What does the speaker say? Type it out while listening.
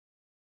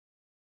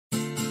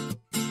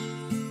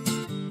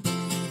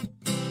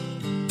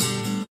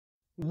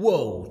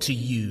Woe to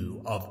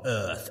you of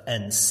earth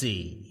and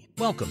sea.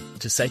 Welcome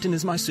to Satan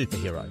is My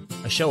Superhero,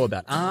 a show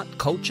about art,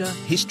 culture,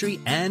 history,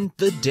 and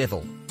the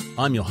devil.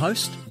 I'm your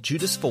host,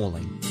 Judas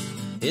Falling.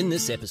 In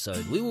this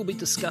episode, we will be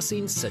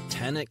discussing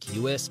satanic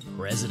US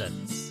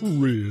presidents.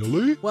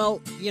 Really?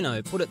 Well, you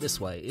know, put it this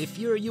way, if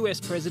you're a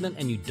US president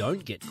and you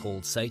don't get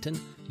called Satan,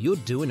 you're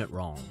doing it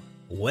wrong.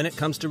 When it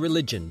comes to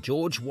religion,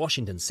 George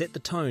Washington set the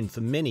tone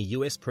for many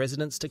US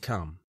presidents to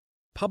come.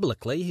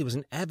 Publicly, he was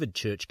an avid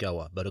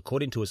churchgoer, but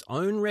according to his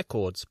own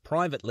records,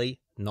 privately,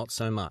 not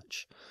so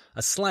much.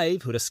 A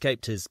slave who'd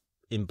escaped his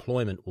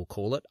employment, we'll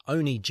call it,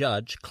 Oni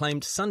Judge,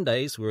 claimed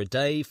Sundays were a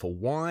day for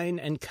wine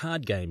and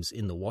card games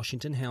in the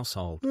Washington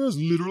household.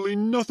 There's literally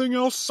nothing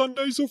else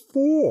Sundays are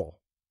for.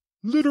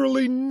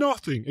 Literally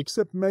nothing,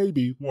 except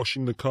maybe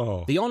washing the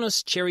car. The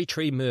honest cherry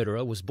tree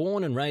murderer was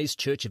born and raised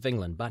Church of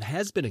England, but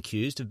has been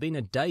accused of being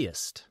a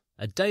deist.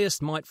 A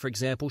deist might, for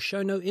example,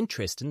 show no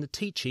interest in the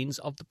teachings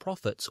of the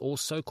prophets or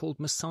so-called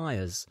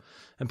messiahs,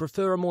 and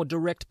prefer a more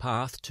direct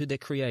path to their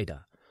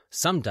creator.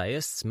 Some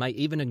deists may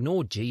even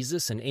ignore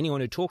Jesus and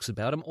anyone who talks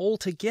about him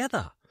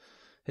altogether.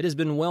 It has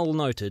been well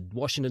noted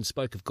Washington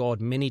spoke of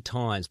God many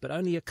times, but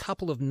only a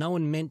couple of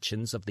known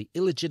mentions of the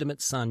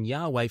illegitimate son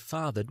Yahweh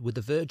fathered with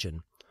the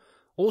Virgin.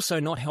 Also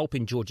not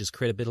helping George's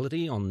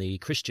credibility on the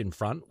Christian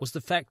front was the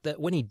fact that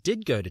when he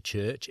did go to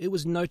church, it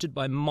was noted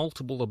by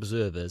multiple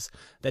observers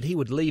that he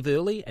would leave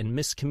early and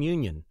miss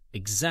communion,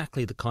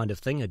 exactly the kind of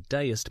thing a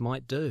deist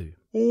might do.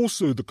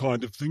 Also the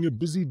kind of thing a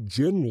busy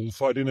general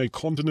fighting a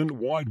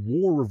continent-wide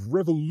war of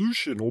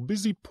revolution, or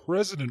busy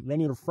president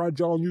running a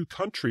fragile new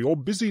country, or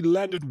busy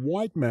landed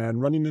white man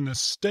running an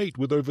estate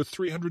with over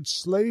 300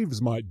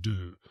 slaves might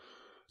do.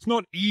 It's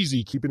not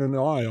easy keeping an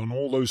eye on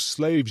all those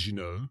slaves, you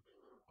know.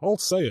 I'll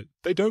say it,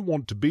 they don't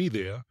want to be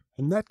there,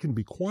 and that can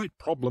be quite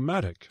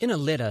problematic. In a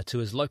letter to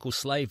his local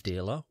slave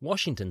dealer,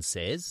 Washington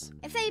says,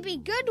 "If they be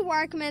good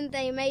workmen,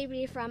 they may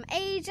be from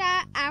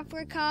Asia,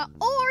 Africa,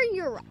 or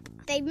Europe.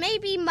 They may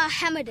be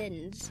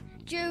Mohammedans,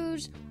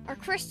 Jews, or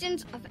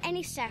Christians of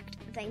any sect.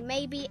 They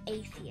may be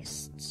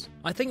atheists."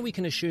 I think we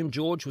can assume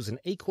George was an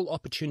equal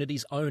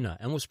opportunities owner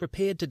and was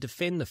prepared to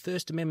defend the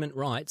First Amendment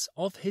rights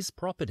of his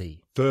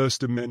property.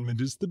 First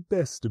Amendment is the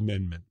best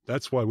amendment.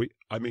 That's why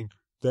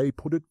they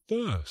put it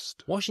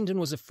first. Washington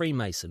was a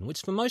Freemason,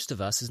 which for most of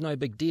us is no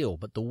big deal,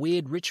 but the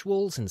weird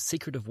rituals and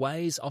secretive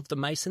ways of the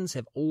Masons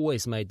have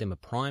always made them a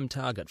prime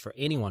target for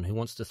anyone who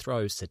wants to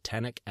throw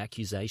satanic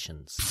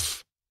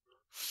accusations.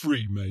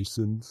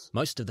 Freemasons.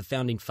 Most of the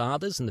founding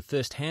fathers and the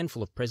first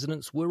handful of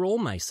presidents were all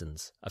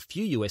Masons. A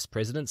few US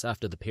presidents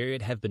after the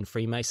period have been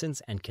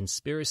Freemasons, and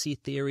conspiracy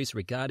theories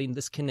regarding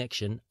this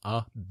connection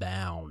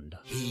abound.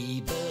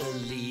 He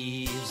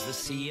believes the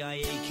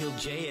CIA killed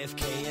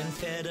JFK and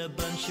fed a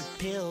bunch of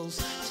pills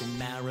to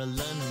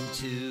Marilyn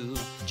too.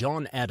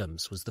 John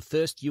Adams was the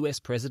first US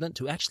president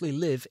to actually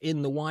live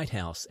in the White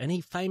House, and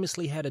he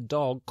famously had a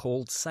dog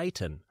called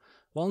Satan.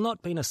 While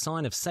not being a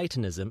sign of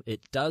Satanism,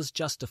 it does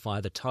justify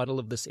the title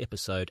of this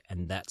episode,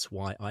 and that's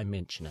why I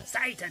mention it.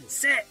 Satan,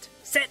 sit!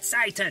 Sit,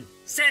 Satan!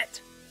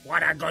 Sit!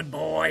 What a good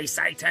boy,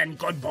 Satan,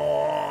 good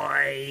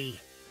boy!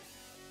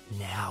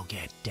 Now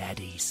get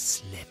Daddy's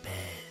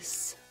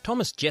slippers.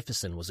 Thomas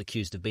Jefferson was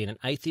accused of being an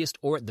atheist,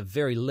 or at the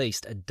very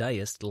least a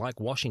deist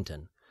like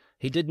Washington.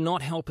 He did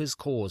not help his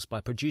cause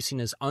by producing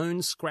his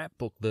own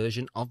scrapbook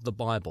version of the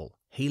Bible.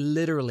 He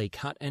literally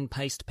cut and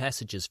paste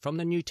passages from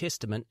the New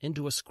Testament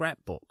into a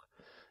scrapbook.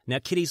 Now,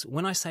 kiddies,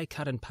 when I say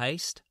cut and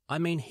paste, I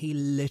mean he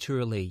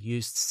literally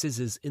used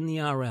scissors in the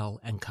RL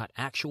and cut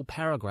actual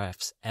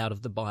paragraphs out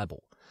of the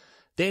Bible.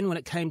 Then, when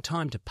it came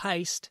time to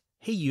paste,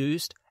 he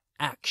used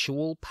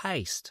actual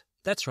paste.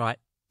 That's right,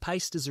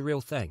 paste is a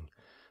real thing.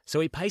 So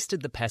he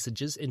pasted the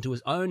passages into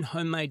his own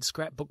homemade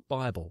scrapbook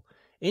Bible.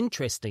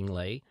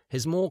 Interestingly,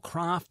 his more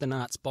craft than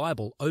arts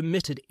Bible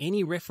omitted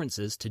any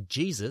references to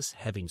Jesus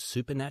having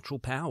supernatural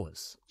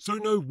powers. So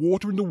no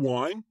water in the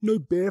wine? No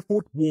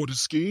barefoot water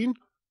skiing?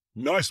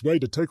 Nice way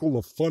to take all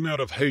the fun out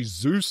of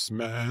Jesus,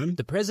 man.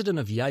 The president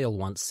of Yale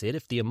once said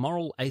if the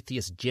immoral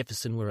atheist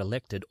Jefferson were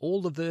elected,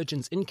 all the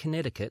virgins in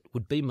Connecticut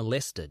would be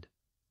molested.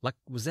 Like,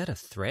 was that a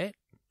threat?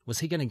 Was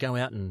he going to go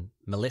out and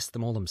molest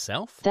them all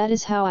himself? That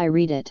is how I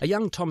read it. A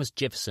young Thomas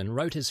Jefferson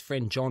wrote his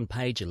friend John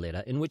Page a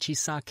letter in which he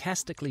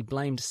sarcastically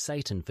blamed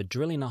Satan for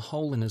drilling a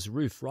hole in his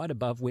roof right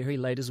above where he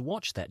laid his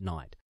watch that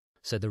night,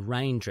 so the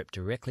rain dripped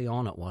directly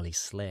on it while he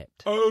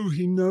slept. Oh,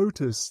 he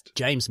noticed.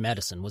 James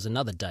Madison was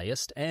another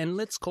deist, and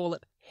let's call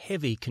it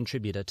heavy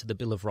contributor to the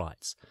Bill of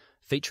Rights,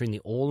 featuring the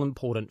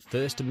all-important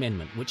First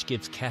Amendment, which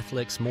gives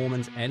Catholics,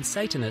 Mormons, and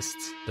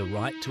Satanists the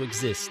right to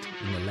exist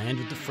in the land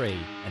of the free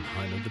and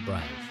home of the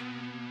brave.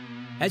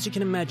 As you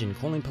can imagine,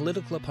 calling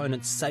political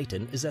opponents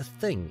Satan is a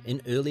thing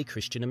in early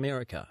Christian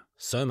America.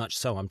 So much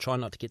so I'm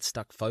trying not to get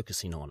stuck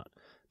focusing on it.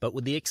 But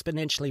with the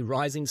exponentially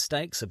rising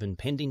stakes of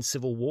impending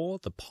civil war,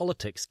 the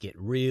politics get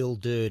real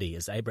dirty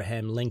as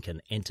Abraham Lincoln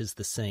enters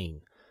the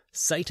scene.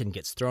 Satan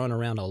gets thrown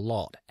around a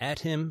lot at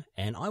him,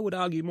 and I would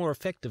argue more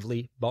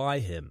effectively by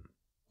him.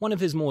 One of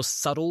his more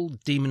subtle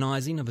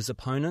demonising of his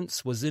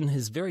opponents was in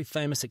his very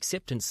famous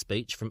acceptance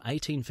speech from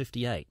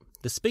 1858.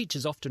 The speech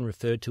is often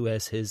referred to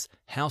as his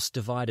House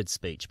Divided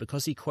speech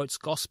because he quotes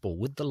Gospel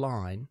with the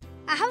line,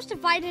 "A house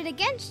divided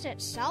against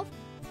itself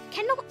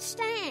cannot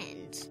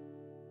stand."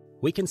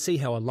 We can see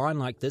how a line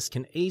like this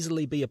can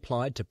easily be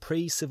applied to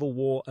pre-Civil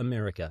War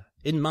America.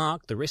 In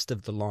Mark, the rest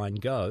of the line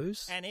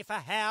goes, "And if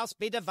a house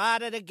be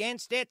divided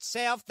against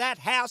itself, that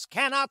house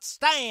cannot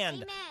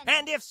stand. Amen.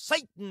 And if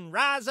Satan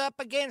rise up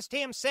against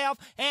himself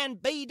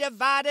and be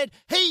divided,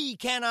 he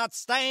cannot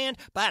stand,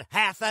 but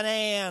hath an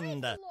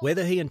end."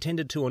 Whether he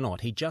intended to or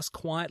not, he just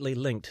quietly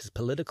linked his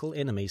political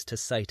enemies to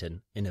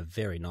Satan in a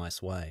very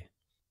nice way.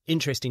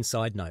 Interesting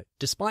side note,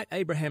 despite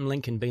Abraham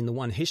Lincoln being the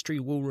one history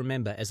will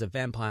remember as a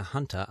vampire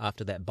hunter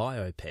after that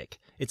biopic,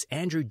 it's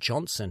Andrew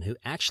Johnson who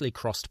actually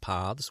crossed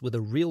paths with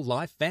a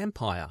real-life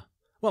vampire.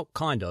 Well,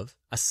 kind of.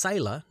 A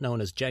sailor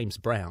known as James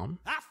Brown,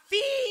 I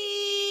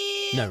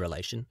feel... no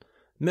relation,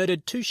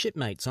 murdered 2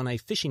 shipmates on a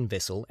fishing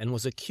vessel and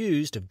was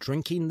accused of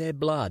drinking their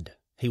blood.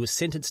 He was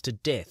sentenced to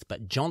death,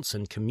 but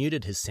Johnson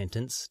commuted his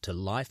sentence to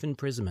life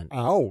imprisonment.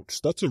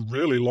 Ouch, that's a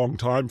really long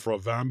time for a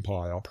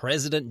vampire.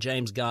 President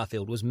James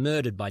Garfield was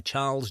murdered by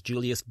Charles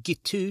Julius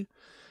Guiteau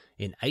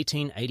in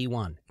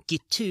 1881.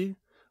 Guiteau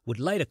would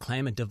later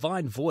claim a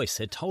divine voice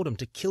had told him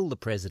to kill the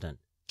president.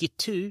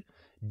 Guiteau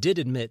did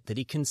admit that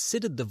he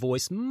considered the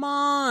voice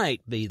might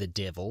be the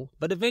devil,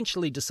 but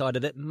eventually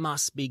decided it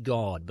must be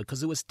God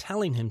because it was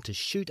telling him to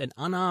shoot an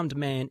unarmed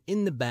man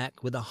in the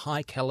back with a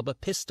high-caliber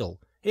pistol.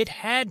 It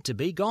had to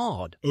be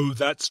God. Oh,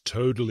 that's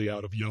totally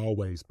out of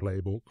Yahweh's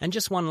playbook. And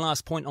just one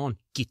last point on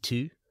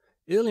Guiteau.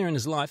 Earlier in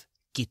his life,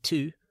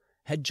 Guiteau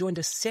had joined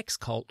a sex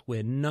cult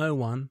where no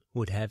one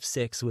would have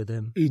sex with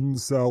him.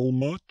 Incel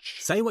much?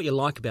 Say what you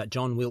like about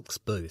John Wilkes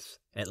Booth.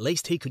 At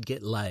least he could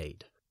get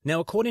laid. Now,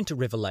 according to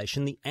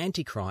Revelation, the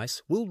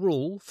Antichrist will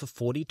rule for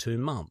 42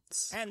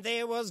 months. "And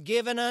there was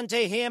given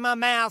unto him a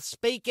mouth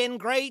speaking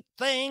great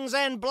things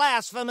and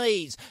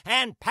blasphemies,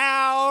 and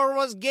power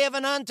was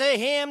given unto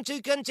him to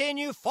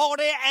continue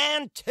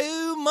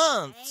 42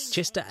 months.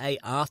 Chester A.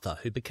 Arthur,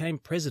 who became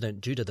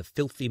president due to the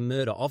filthy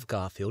murder of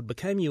Garfield,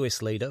 became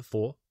US leader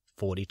for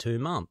 42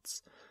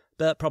 months.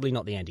 But probably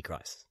not the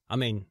Antichrist. I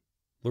mean,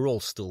 we're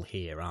all still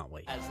here, aren't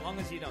we? As long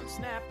as you don't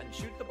snap and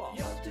shoot the boss.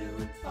 You're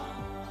doing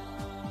fine.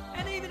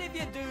 And even if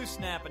you do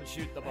snap and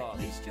shoot the boss,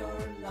 at least you're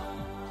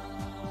alive.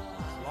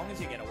 As long as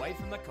you get away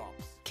from the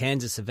cops.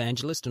 Kansas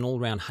evangelist and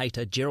all-round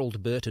hater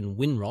Gerald Burton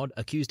Winrod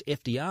accused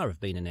FDR of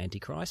being an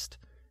Antichrist.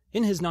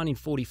 In his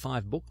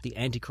 1945 book, The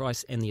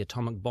Antichrist and the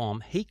Atomic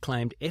Bomb, he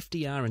claimed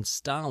FDR and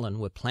Stalin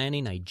were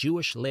planning a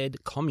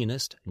Jewish-led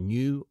communist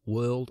New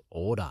World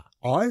Order.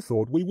 I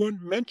thought we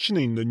weren't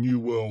mentioning the New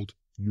World.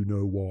 You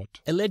know what?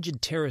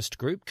 Alleged terrorist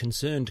group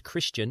Concerned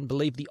Christian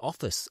believe the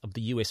office of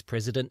the US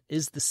president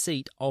is the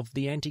seat of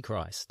the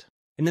Antichrist.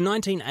 In the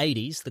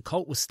 1980s, the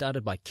cult was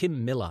started by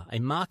Kim Miller, a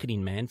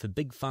marketing man for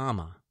Big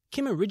Pharma.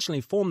 Kim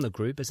originally formed the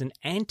group as an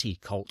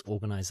anti-cult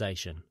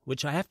organisation,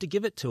 which I have to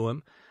give it to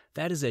him,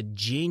 that is a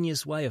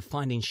genius way of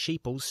finding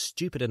sheeples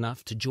stupid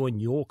enough to join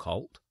your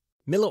cult.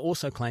 Miller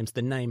also claims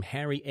the name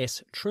Harry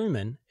S.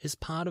 Truman is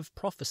part of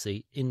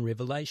prophecy in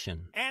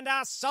Revelation. "And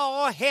I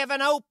saw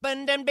heaven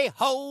opened, and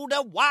behold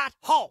a white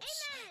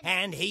horse,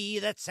 and he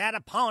that sat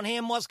upon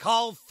him was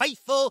called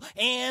Faithful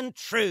and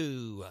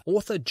True."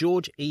 Author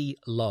George E.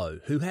 Lowe,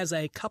 who has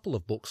a couple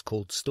of books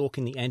called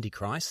Stalking the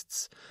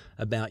Antichrists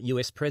about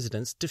US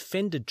presidents,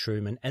 defended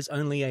Truman as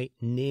only a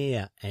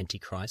near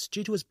Antichrist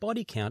due to his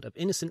body count of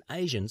innocent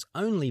Asians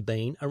only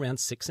being around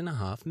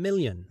 6.5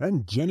 million.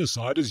 And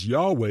genocide is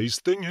Yahweh's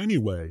thing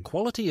anyway.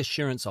 Quality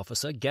Assurance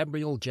Officer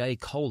Gabriel J.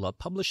 Paula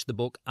published the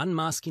book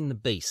Unmasking the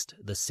Beast,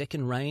 The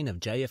Second Reign of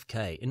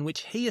JFK, in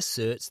which he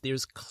asserts there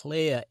is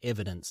clear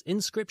evidence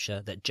in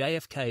Scripture that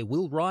JFK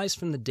will rise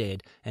from the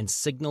dead and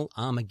signal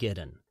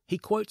Armageddon. He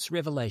quotes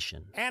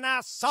Revelation. "And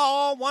I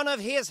saw one of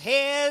his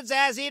heads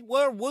as it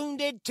were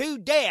wounded to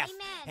death,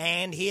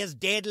 and his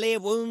deadly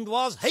wound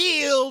was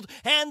healed,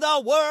 and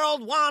the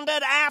world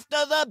wandered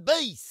after the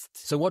beast."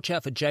 So watch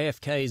out for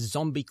JFK's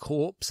zombie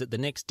corpse at the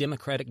next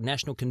Democratic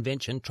National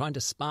Convention trying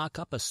to spark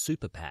up a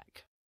super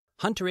PAC.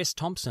 Hunter S.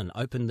 Thompson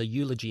opened the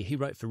eulogy he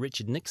wrote for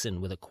Richard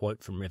Nixon with a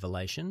quote from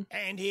Revelation.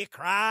 "And he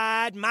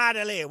cried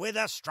mightily with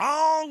a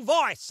strong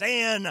voice,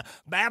 saying,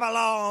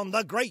 Babylon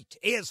the Great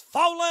is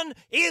fallen,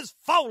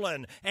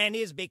 and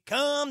is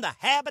become the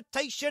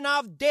habitation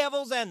of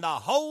devils, and the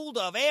hold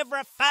of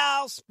every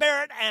foul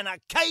spirit, and a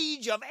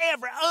cage of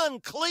every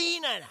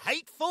unclean and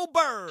hateful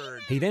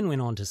bird." He then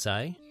went on to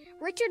say,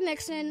 Richard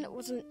Nixon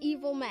was an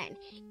evil man.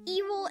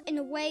 Evil in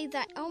a way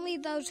that only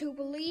those who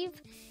believe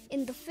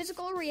in the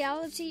physical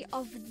reality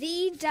of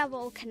the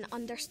devil can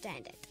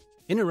understand it.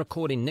 In a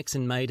recording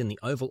Nixon made in the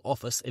Oval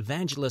Office,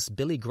 evangelist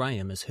Billy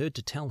Graham is heard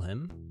to tell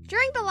him,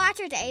 "During the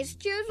latter days,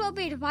 Jews will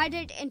be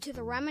divided into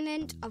the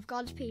remnant of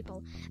God's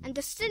people and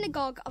the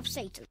synagogue of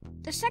Satan.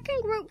 The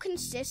second group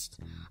consists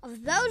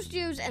of those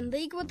Jews in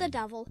league with the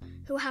devil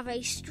who have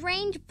a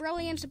strange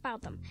brilliance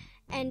about them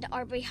and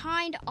are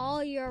behind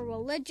all your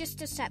religious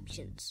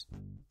deceptions."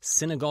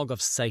 synagogue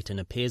of Satan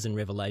appears in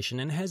Revelation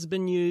and has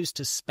been used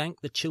to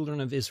spank the children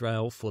of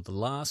Israel for the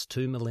last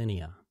 2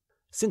 millennia.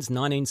 Since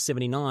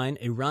 1979,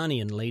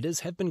 Iranian leaders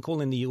have been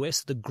calling the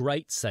US the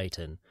Great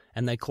Satan,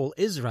 and they call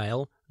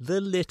Israel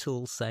the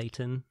Little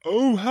Satan.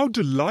 Oh, how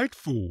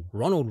delightful!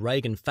 Ronald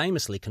Reagan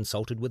famously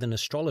consulted with an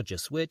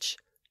astrologist, which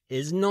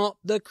is not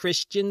the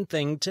Christian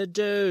thing to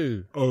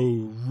do.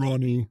 Oh,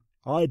 Ronnie,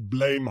 I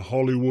blame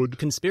Hollywood.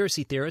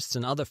 Conspiracy theorists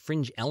and other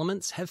fringe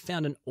elements have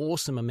found an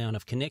awesome amount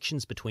of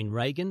connections between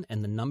Reagan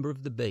and the number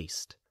of the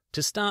beast.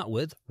 To start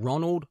with,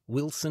 Ronald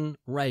Wilson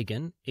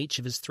Reagan, each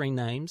of his 3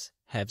 names,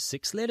 have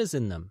 6 letters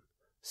in them.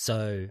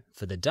 So,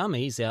 for the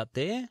dummies out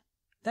there,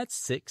 that's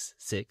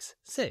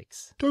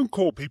 666. Don't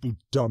call people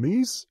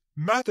dummies.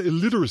 Math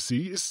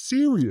illiteracy is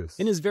serious.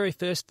 In his very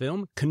first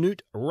film,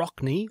 Knute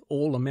Rockne,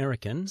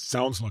 All-American,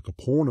 sounds like a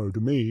porno to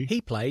me.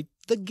 He played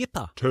the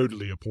Gipper.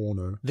 Totally a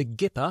porno. The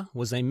Gipper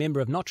was a member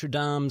of Notre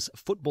Dame's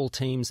football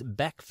team's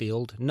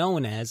backfield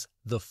known as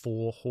the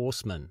Four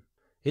Horsemen.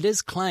 It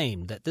is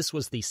claimed that this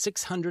was the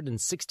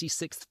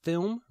 666th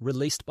film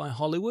released by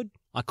Hollywood.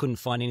 I couldn't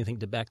find anything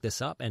to back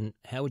this up, and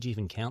how would you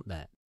even count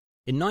that?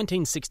 In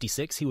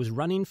 1966, he was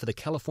running for the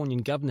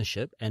Californian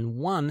governorship and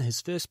won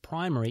his first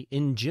primary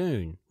in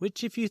June,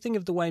 which, if you think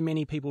of the way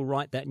many people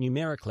write that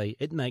numerically,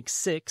 it makes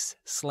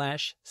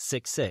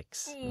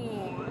 6/66.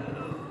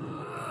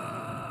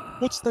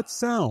 What's that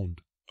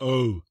sound?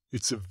 Oh,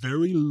 it's a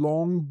very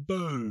long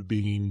bow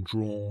being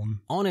drawn.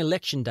 On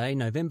Election Day,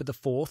 November the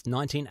 4th,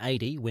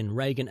 1980, when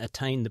Reagan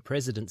attained the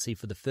presidency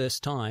for the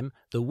first time,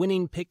 the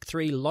winning Pick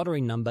 3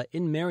 lottery number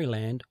in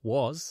Maryland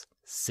was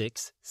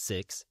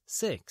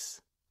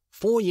 666.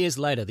 4 years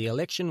later, the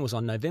election was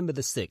on November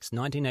the 6th,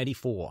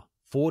 1984.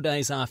 4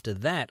 days after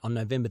that, on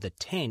November the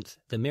 10th,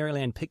 the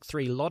Maryland Pick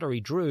 3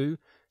 lottery drew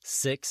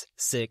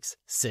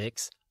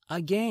 666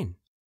 again.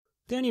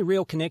 The only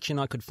real connection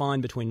I could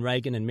find between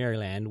Reagan and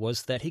Maryland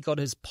was that he got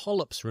his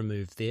polyps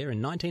removed there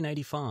in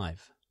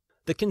 1985.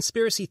 The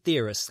conspiracy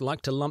theorists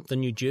like to lump the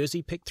New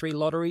Jersey Pick 3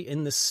 lottery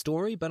in this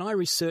story, but I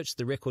researched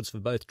the records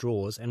for both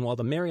draws, and while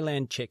the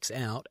Maryland checks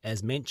out,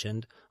 as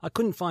mentioned, I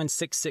couldn't find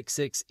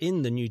 666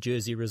 in the New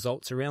Jersey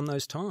results around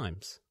those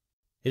times.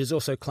 It is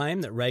also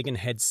claimed that Reagan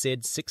had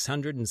said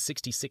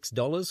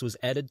 $666 was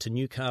added to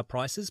new car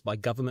prices by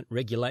government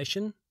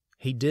regulation.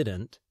 He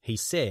didn't. He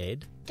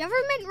said,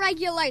 government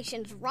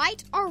regulations,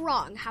 right or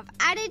wrong, have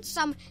added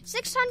some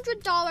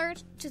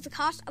 $600 to the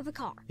cost of a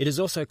car. It is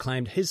also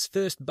claimed his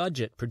first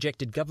budget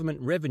projected government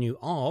revenue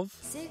of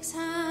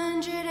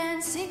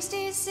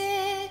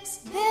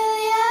 $666 billion.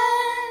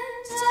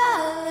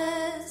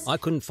 I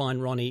couldn't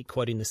find Ronnie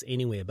quoting this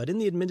anywhere, but in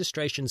the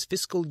administration's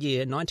fiscal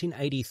year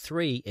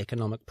 1983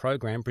 economic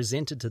program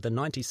presented to the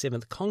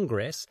 97th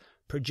Congress,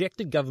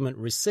 projected government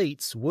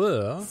receipts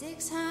were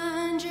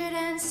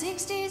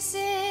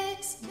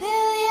 $666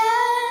 billion.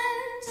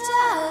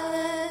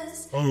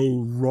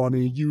 Oh,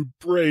 Ronnie, you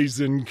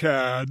brazen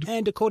cad.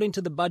 And according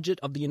to the budget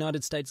of the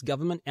United States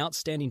government,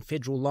 outstanding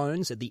federal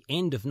loans at the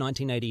end of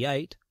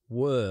 1988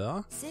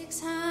 were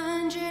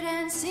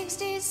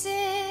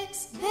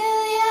 $666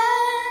 billion.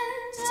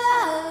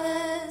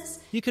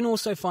 You can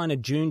also find a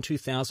June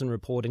 2000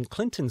 report in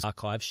Clinton's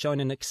archives showing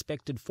an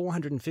expected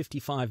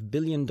 $455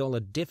 billion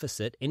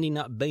deficit ending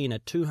up being a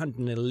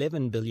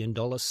 $211 billion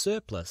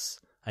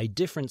surplus, a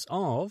difference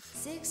of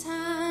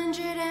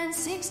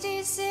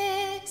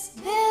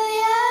 $666 billion.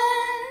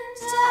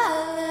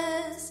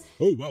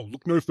 Oh, well,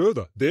 look no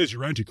further. There's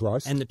your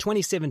Antichrist. And the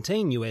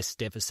 2017 US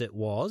deficit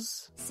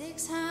was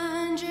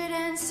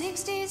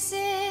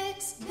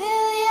 $666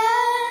 billion.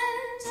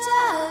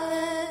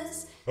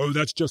 Oh,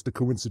 that's just a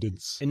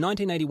coincidence. In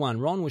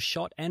 1981, Ron was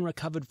shot and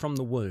recovered from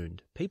the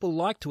wound. People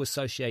like to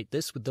associate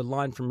this with the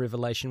line from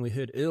Revelation we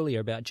heard earlier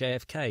about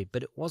JFK,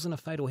 but it wasn't a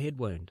fatal head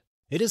wound.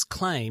 It is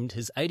claimed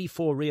his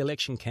 84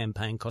 re-election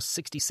campaign cost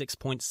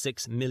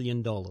 $66.6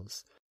 million.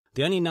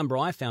 The only number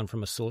I found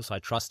from a source I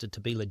trusted to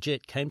be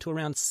legit came to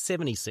around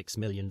 $76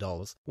 million.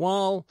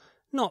 While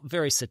not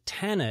very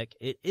satanic,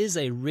 it is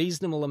a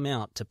reasonable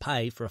amount to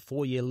pay for a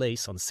 4-year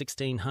lease on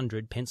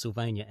 1600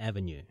 Pennsylvania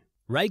Avenue.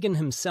 Reagan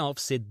himself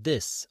said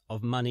this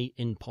of money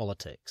in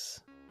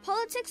politics.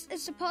 Politics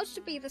is supposed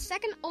to be the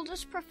second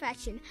oldest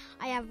profession.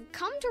 I have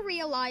come to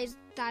realize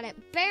that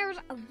it bears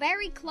a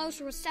very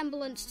close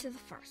resemblance to the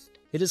first.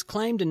 It is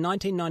claimed in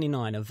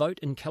 1999 a vote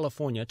in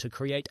California to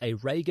create a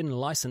Reagan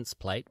license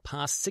plate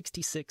passed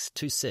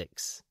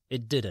 66-6.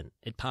 It didn't.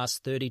 It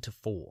passed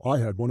 30-4. I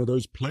had one of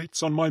those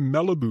plates on my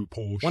Malibu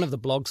Porsche. One of the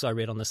blogs I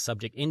read on this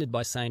subject ended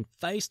by saying,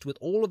 faced with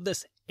all of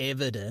this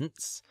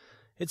evidence,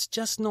 it's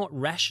just not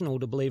rational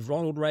to believe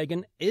Ronald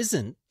Reagan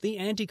isn't the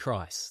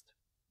Antichrist.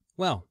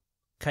 Well,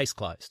 case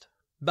closed.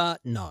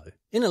 But no.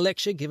 In a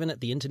lecture given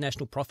at the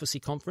International Prophecy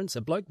Conference,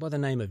 a bloke by the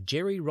name of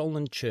Jerry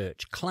Rowland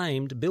Church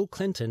claimed Bill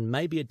Clinton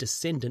may be a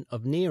descendant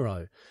of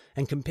Nero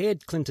and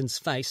compared Clinton's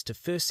face to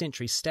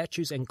first-century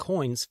statues and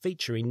coins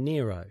featuring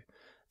Nero.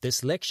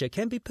 This lecture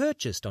can be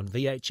purchased on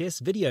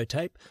VHS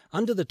videotape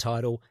under the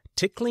title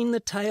Tickling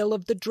the Tail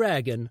of the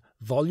Dragon,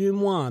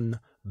 Volume 1,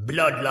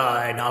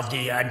 Bloodline of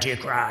the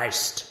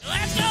Antichrist.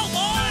 Let's go,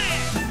 boys!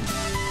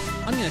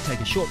 going to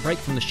take a short break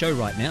from the show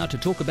right now to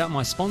talk about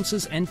my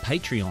sponsors and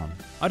Patreon.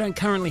 I don't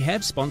currently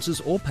have sponsors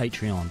or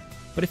Patreon,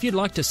 but if you'd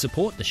like to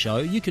support the show,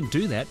 you can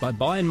do that by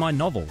buying my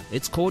novel.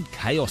 It's called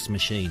Chaos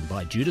Machine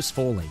by Judas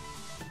Fawley.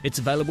 It's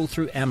available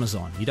through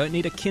Amazon. You don't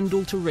need a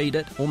Kindle to read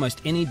it.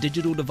 Almost any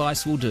digital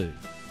device will do.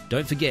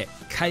 Don't forget,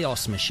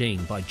 Chaos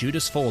Machine by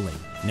Judas Fawley.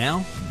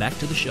 Now, back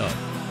to the show.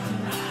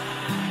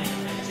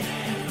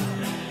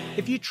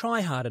 If you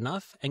try hard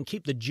enough and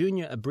keep the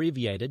junior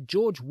abbreviated,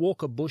 George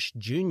Walker Bush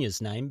Jr.'s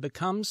name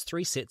becomes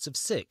 3 sets of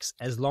 6.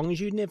 As long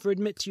as you never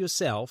admit to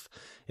yourself,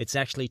 it's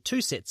actually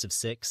 2 sets of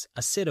 6,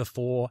 a set of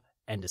 4,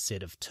 and a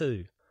set of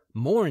 2.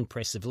 More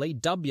impressively,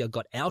 W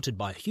got outed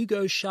by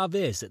Hugo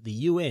Chavez at the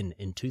UN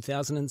in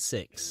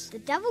 2006. The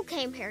devil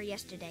came here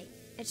yesterday.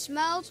 It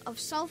smells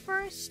of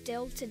sulfur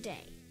still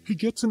today. He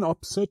gets an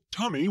upset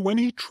tummy when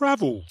he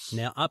travels.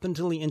 Now, up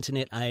until the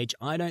internet age,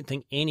 I don't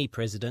think any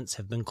presidents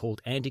have been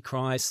called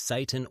Antichrist,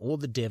 Satan, or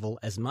the devil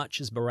as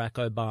much as Barack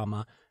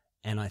Obama,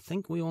 and I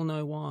think we all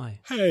know why.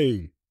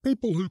 Hey,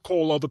 people who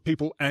call other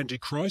people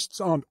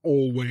Antichrists aren't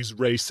always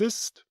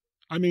racist.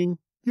 I mean,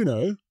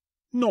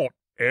 not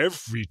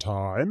every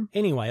time.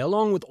 Anyway,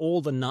 along with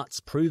all the nuts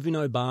proving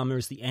Obama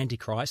is the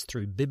Antichrist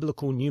through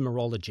biblical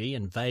numerology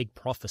and vague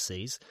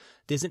prophecies,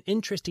 there's an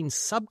interesting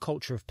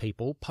subculture of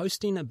people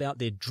posting about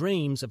their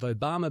dreams of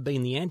Obama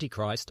being the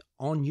Antichrist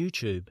on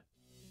YouTube.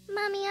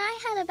 Mummy, I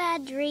had a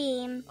bad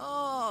dream.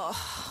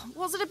 Oh,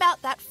 was it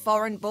about that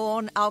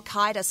foreign-born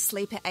Al-Qaeda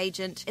sleeper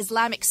agent,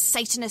 Islamic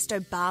Satanist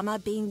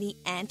Obama being the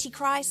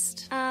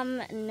Antichrist?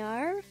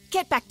 No.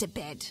 Get back to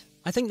bed.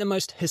 I think the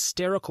most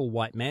hysterical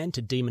white man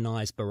to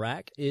demonize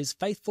Barack is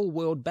Faithful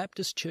World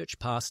Baptist Church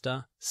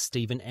pastor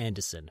Steven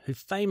Andersen, who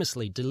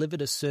famously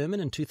delivered a sermon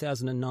in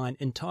 2009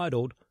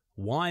 entitled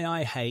Why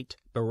I Hate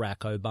Barack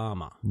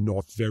Obama.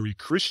 Not very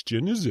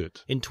Christian, is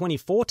it? In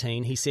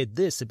 2014, he said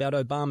this about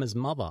Obama's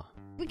mother.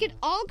 We could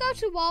all go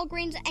to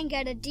Walgreens and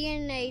get a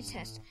DNA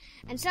test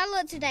and sell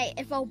it today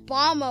if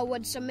Obama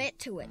would submit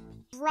to it.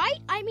 Right?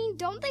 I mean,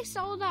 don't they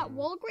sell it at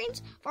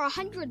Walgreens for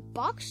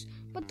 $100?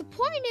 But the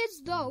point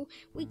is, though,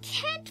 we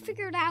can't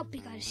figure it out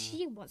because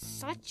she was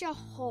such a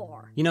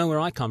whore. You know where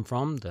I come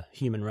from, the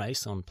human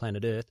race on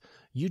planet Earth,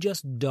 you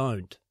just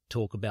don't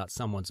talk about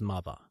someone's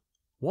mother.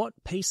 What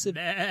piece of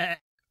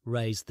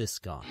raised this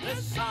guy?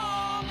 This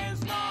song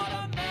is not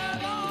a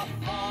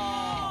metaphor.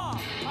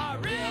 I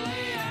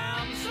really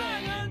am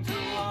singing to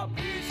a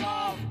piece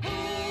of poo.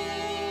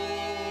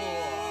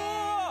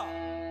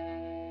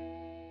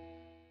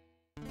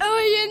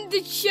 I am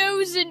the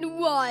chosen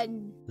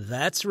one.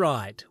 That's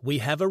right. We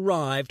have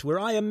arrived where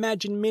I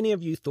imagine many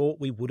of you thought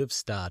we would have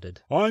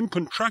started. I'm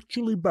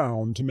contractually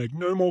bound to make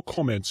no more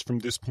comments from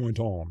this point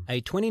on.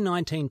 A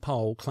 2019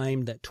 poll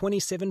claimed that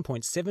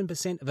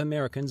 27.7% of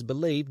Americans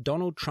believe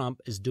Donald Trump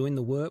is doing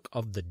the work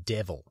of the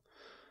devil.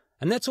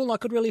 And that's all I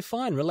could really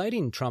find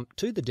relating Trump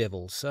to the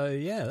devil. So,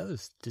 yeah, that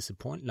was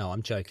disappointing. No,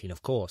 I'm joking,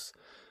 of course.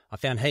 I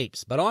found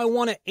heaps. But I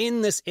want to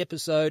end this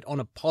episode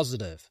on a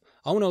positive.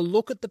 I want to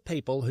look at the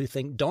people who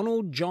think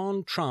Donald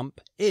John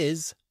Trump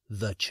is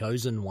the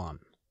chosen one.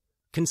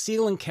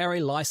 Conceal and carry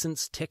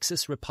licensed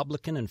Texas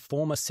Republican and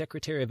former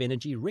Secretary of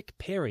Energy Rick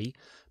Perry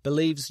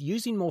believes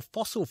using more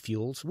fossil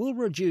fuels will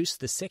reduce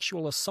the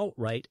sexual assault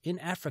rate in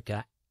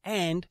Africa,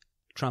 and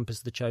Trump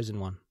is the chosen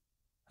one.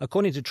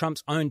 According to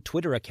Trump's own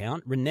Twitter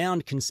account,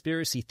 renowned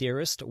conspiracy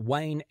theorist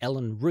Wayne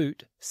Allen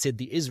Root said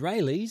the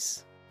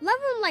Israelis love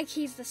him like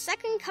he's the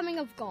second coming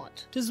of God.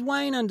 Does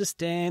Wayne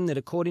understand that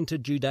according to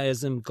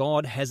Judaism,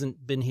 God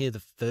hasn't been here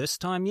the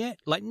first time yet?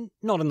 Like,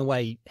 not in the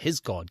way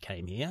his God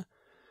came here.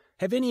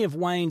 Have any of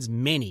Wayne's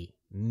many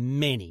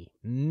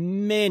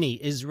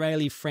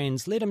Israeli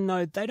friends let him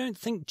know they don't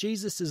think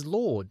Jesus is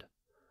Lord?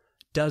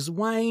 Does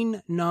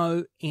Wayne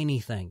know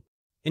anything?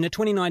 In a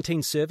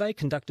 2019 survey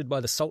conducted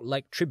by the Salt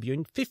Lake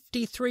Tribune,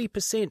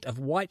 53% of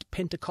white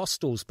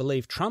Pentecostals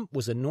believe Trump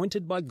was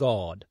anointed by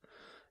God.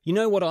 You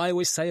know what I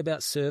always say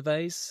about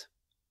surveys?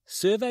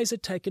 Surveys are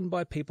taken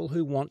by people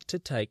who want to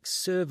take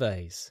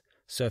surveys.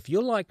 So if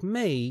you're like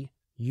me,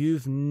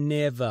 you've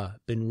never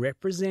been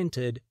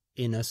represented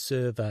in a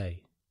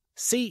survey.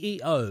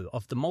 CEO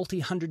of the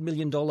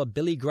multi-$100-million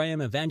Billy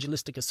Graham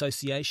Evangelistic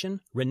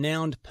Association,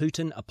 renowned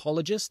Putin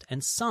apologist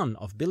and son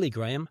of Billy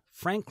Graham,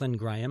 Franklin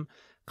Graham,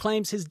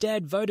 claims his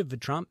dad voted for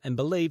Trump and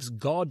believes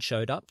God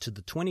showed up to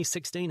the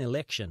 2016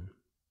 election.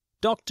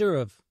 Doctor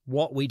of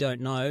what we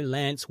don't know,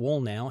 Lance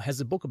Wallnau, has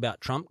a book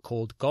about Trump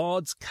called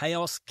God's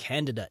Chaos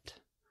Candidate.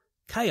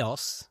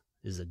 Chaos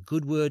is a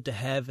good word to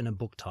have in a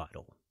book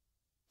title.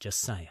 Just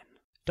saying.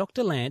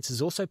 Dr. Lance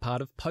is also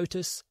part of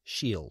POTUS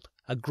Shield,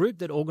 a group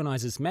that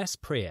organises mass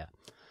prayer.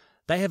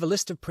 They have a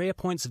list of prayer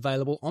points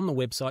available on the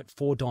website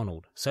for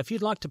Donald. So if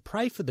you'd like to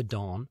pray for the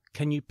Don,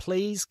 can you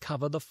please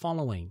cover the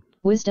following?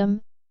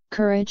 Wisdom,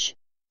 courage,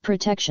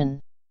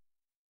 protection.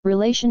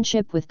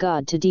 Relationship with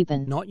God to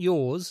deepen. Not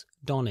yours,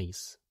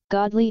 Donnie's.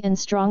 Godly and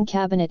strong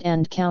cabinet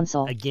and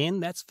council. Again,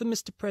 that's for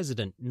Mr.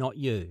 President, not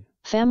you.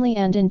 Family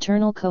and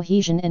internal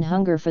cohesion and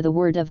hunger for the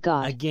Word of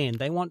God. Again,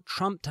 they want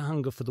Trump to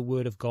hunger for the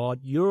Word of God.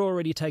 You're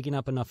already taking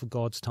up enough of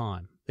God's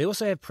time. They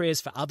also have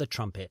prayers for other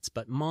trumpets,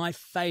 but my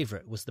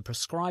favourite was the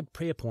prescribed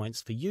prayer points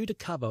for you to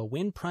cover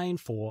when praying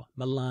for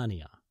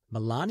Melania.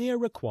 Melania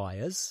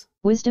requires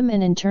wisdom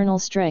and internal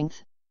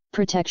strength,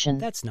 protection.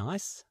 That's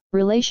nice.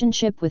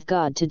 Relationship with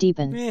God to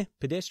deepen.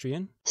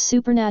 Pedestrian.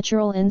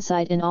 Supernatural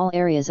insight in all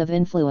areas of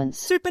influence.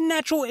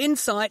 Supernatural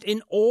insight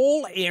in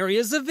all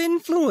areas of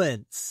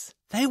influence.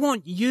 They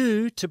want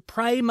you to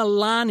pray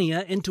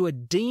Melania into a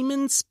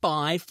demon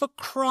spy for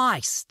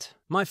Christ.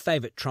 My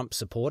favourite Trump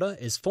supporter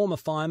is former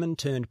fireman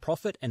turned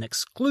prophet and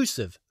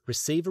exclusive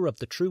receiver of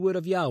the true word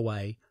of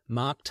Yahweh,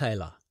 Mark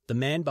Taylor, the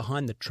man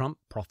behind the Trump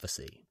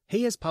prophecy.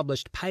 He has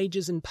published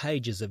pages and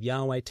pages of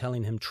Yahweh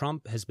telling him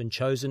Trump has been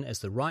chosen as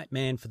the right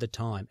man for the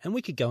time, and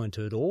we could go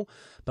into it all,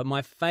 but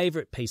my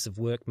favourite piece of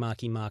work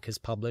Marky Mark has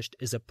published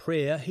is a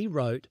prayer he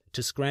wrote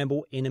to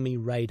scramble enemy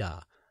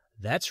radar.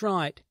 That's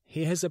right,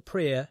 he has a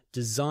prayer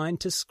designed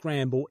to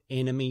scramble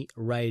enemy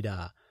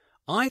radar.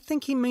 I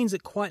think he means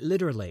it quite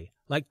literally,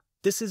 like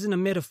this isn't a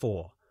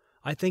metaphor.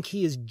 I think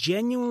he is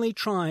genuinely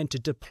trying to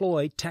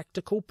deploy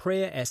tactical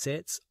prayer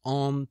assets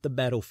on the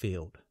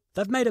battlefield.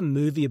 They've made a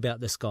movie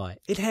about this guy.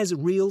 It has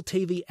real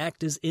TV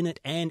actors in it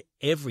and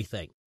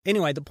everything.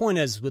 Anyway, the point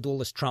is, with all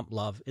this Trump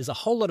love, is a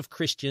whole lot of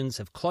Christians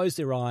have closed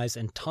their eyes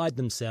and tied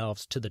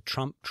themselves to the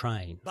Trump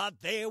train.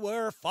 But there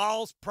were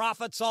false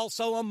prophets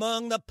also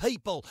among the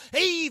people,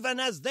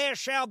 even as there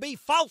shall be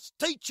false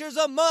teachers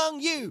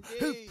among you,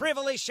 who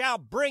privily shall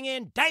bring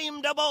in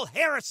damnable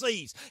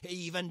heresies,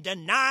 even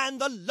denying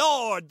the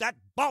Lord that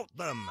bought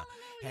them,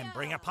 and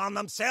bring upon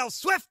themselves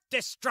swift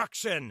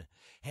destruction.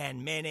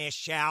 And many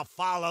shall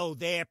follow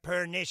their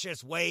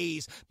pernicious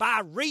ways,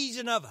 by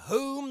reason of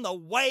whom the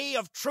way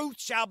of truth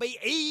shall be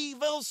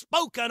evil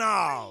spoken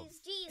of.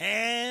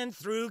 And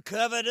through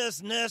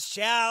covetousness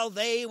shall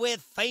they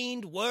with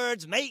feigned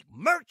words make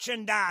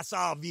merchandise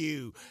of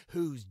you,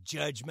 whose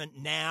judgment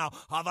now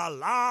of a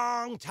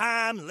long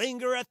time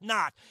lingereth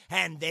not,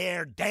 and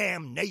their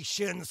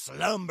damnation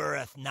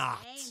slumbereth not.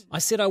 I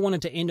said I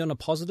wanted to end on a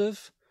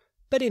positive.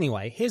 But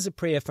anyway, here's a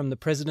prayer from the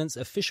President's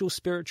official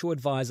spiritual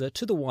advisor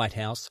to the White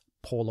House,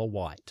 Paula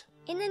White.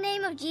 In the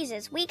name of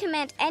Jesus, we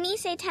command any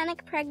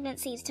satanic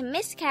pregnancies to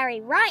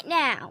miscarry right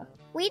now.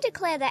 We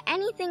declare that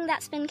anything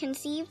that's been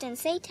conceived in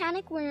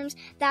satanic wombs,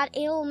 that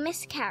it'll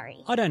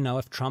miscarry. I don't know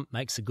if Trump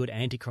makes a good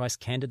Antichrist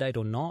candidate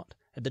or not.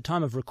 At the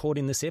time of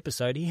recording this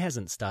episode, he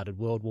hasn't started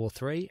World War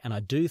III, and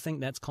I do think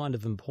that's kind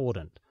of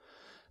important.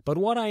 But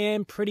what I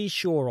am pretty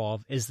sure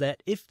of is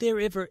that if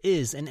there ever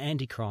is an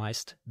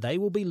Antichrist, they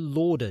will be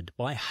lauded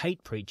by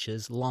hate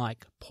preachers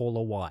like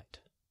Paula White.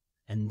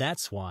 And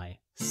that's why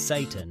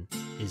Satan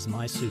is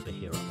my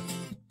superhero.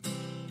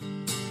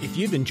 If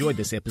you've enjoyed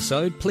this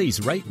episode,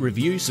 please rate,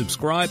 review,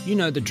 subscribe, you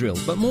know the drill.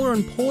 But more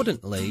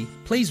importantly,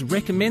 please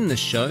recommend this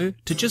show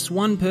to just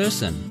one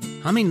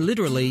person. I mean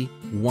literally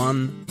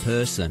one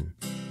person.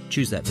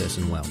 Choose that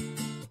person well.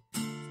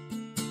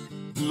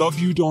 Love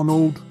you,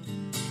 Donald.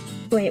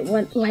 Wait,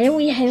 what? Why are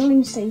we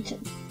hailing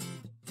Satan?